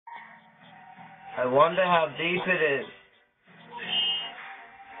I wonder how deep it is.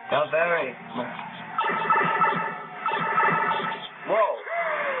 How very. Whoa!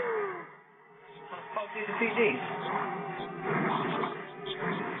 How the fuck do you defeat these?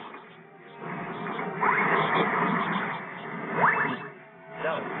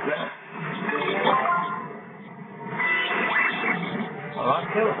 No. Oh, I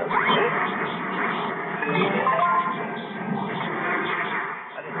killed them.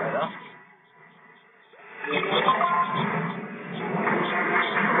 I didn't know that.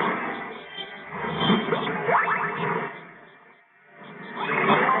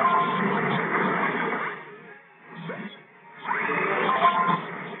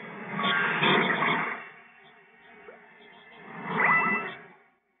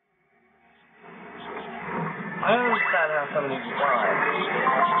 I don't understand how somebody can die.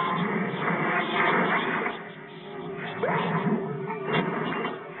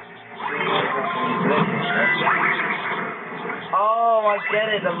 Oh, I get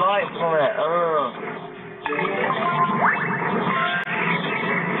it, the light from it. Oh.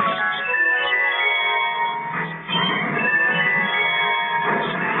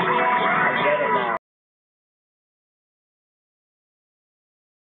 I get it now.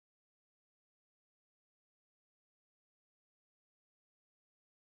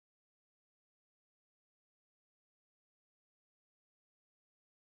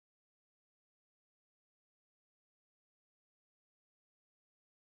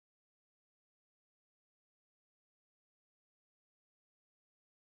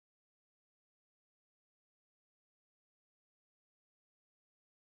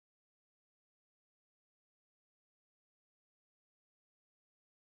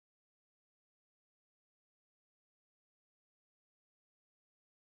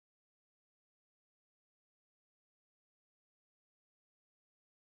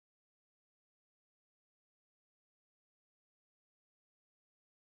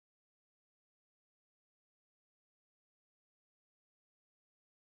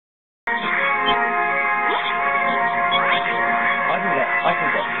 I can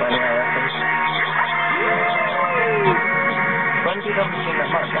get 20, I reckon. 20 doesn't seem that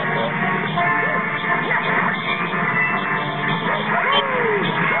much, actually.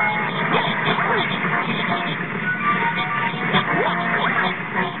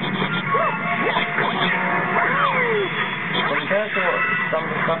 Compared to what some of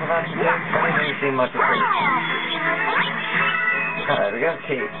the stuff I've had to do, 20 doesn't seem much at all. There we go,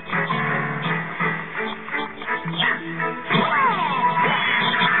 key.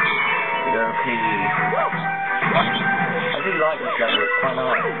 I do like this level, it's quite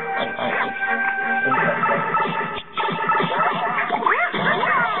nice. It's interesting.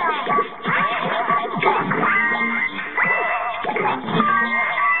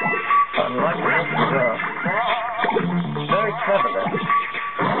 I like this as well. Very clever though.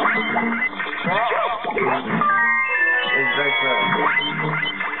 It's very clever.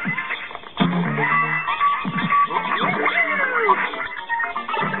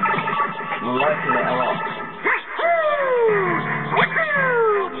 I'm liking it a lot.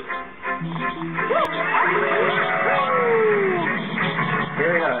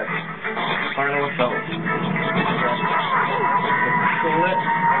 Here we go. Final assault. Cool it.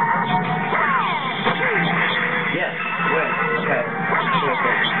 Yes, win. Okay. Cool.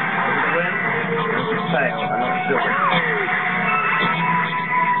 Is it a win? Or is it a fail? I'm not sure.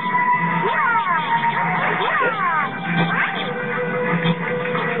 Yes.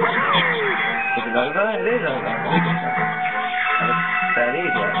 Is it over? It is over. That's fairly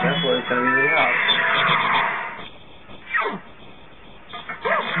easy, actually. That's what it's going to be really hard.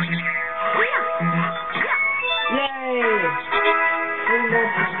 Yay! 3 more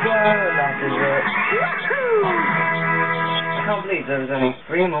to go, and that is it. I can't believe there was only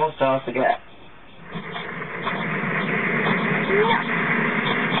 3 more stars to get.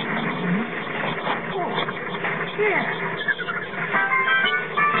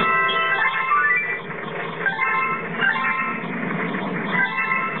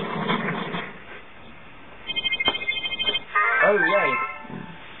 Oh, yay.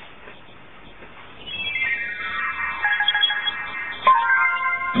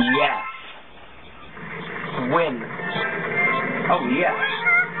 Yes. Win. Oh, yes.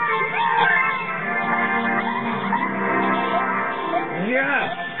 Yes.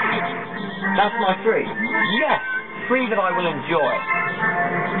 That's my 3. Yes. 3 that I will enjoy.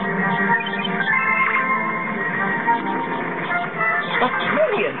 That's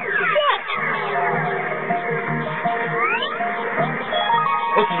brilliant. Yes.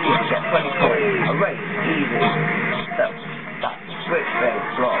 It's easy to get 20 coins. A race, easy. So, that switch-based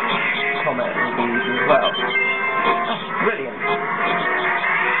block comment will be well. That's brilliant.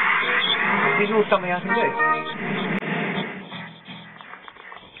 This is all something I can do.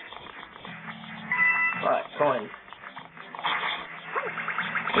 Right, coins.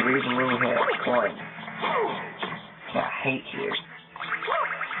 The reason we're here, coins. I hate you.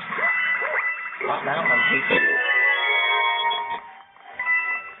 Right now, I'm hating you.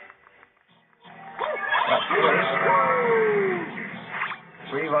 That's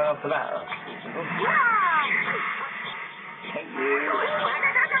three right off the bat. Hate you.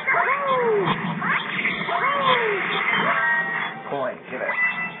 Coin, give it.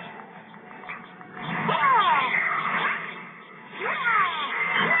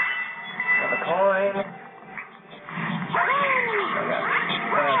 Got a coin.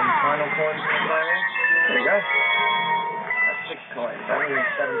 Final coins in this area. There you go. That's 6 coins. I only need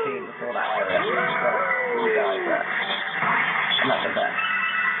 17 before that area. So, you guys there. And that's the best.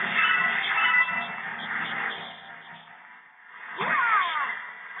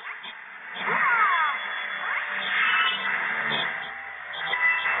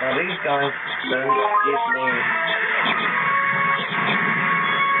 Now these guys don't give me...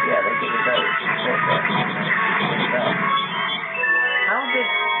 Yeah, they give me those. How did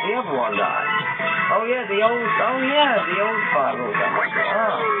the other one die? Oh yeah, the old fireball gun.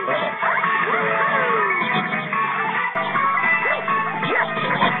 Ah, better.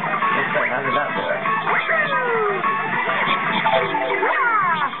 How did that do it?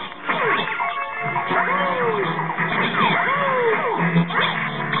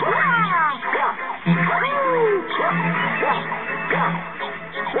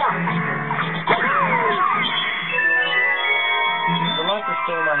 Does it like to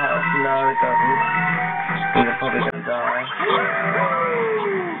steal my health? No, it doesn't. You're probably gonna die.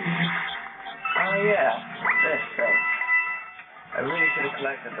 Oh yeah, this thing. I really should have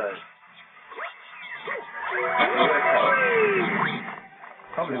collected those.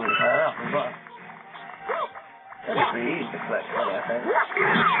 Probably would have held up as well. That's pretty easy to collect money, I think.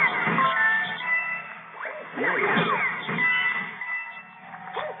 Really easy.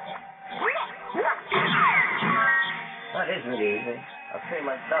 That is really easy. I've pretty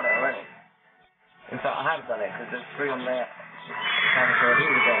much done it already. In fact, I have done it because there's 3 on there. Here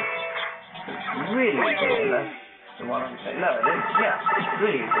we go. It's really easy, isn't it? The one I'm saying. No, it is. Yeah, it's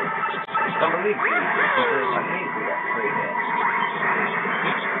really easy. It's unbelievably easy because I can easily get 3 here.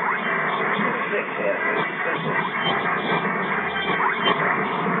 There's 6 here, so it's simple.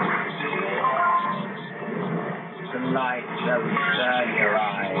 The light that will turn your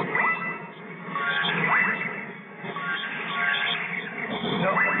eyes.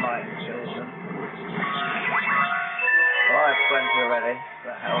 Not the light kills them. Well, I have 20 already.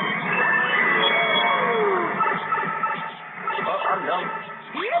 That helps. Oh, I'm done.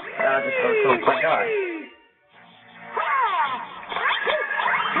 Now I just got to talk to that guy.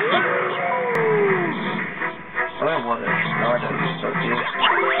 Where was it? No, I don't need to talk to you.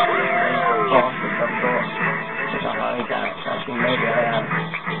 Boss of some sort. Which I highly doubt. Actually, maybe I am.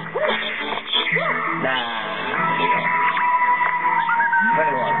 Nah.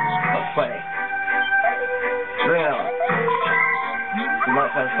 21. That's 20. 3 on. You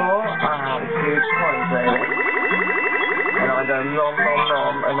might say 4. I have a huge coin saving. And I go nom nom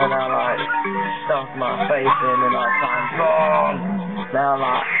nom, and then I like stuff my face in, and I find bomb. Then I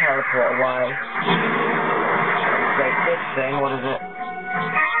like teleport away. And take this thing, what is it?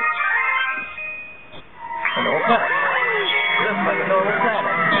 A normal planet. It looks like a normal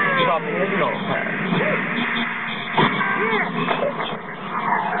planet. Probably is a normal planet.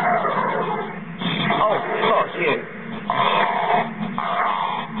 Oh, fuck you.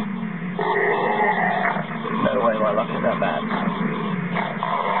 No way my luck is that bad.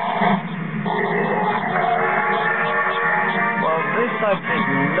 Well, this I did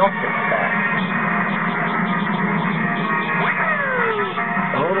not expect.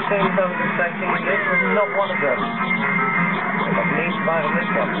 Of all the things I was expecting, this was not one of them. I need to buy on this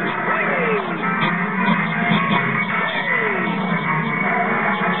one.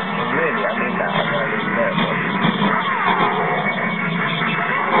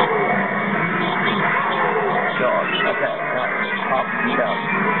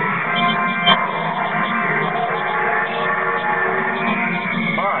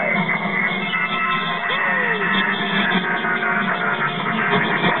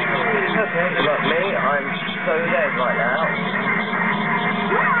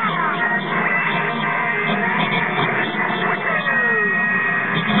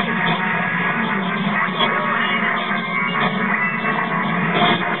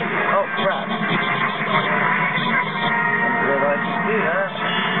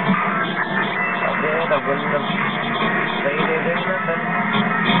 wouldn't have succeeded in nothing.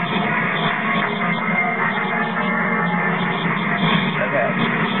 Okay,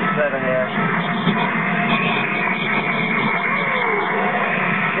 it's over here.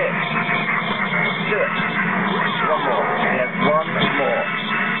 6. Do it. One more. Yes, one more.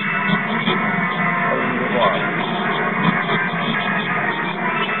 Only one.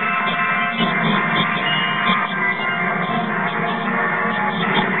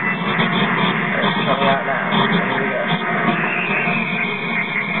 It's coming out now. Here we go.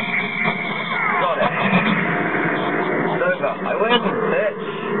 Got it. It's over. I win, bitch.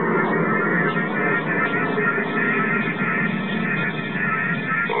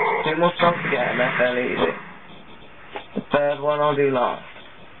 Two more songs to get, and they're fairly easy. The third one I'll do last.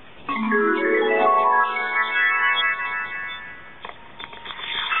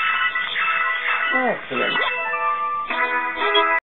 Excellent.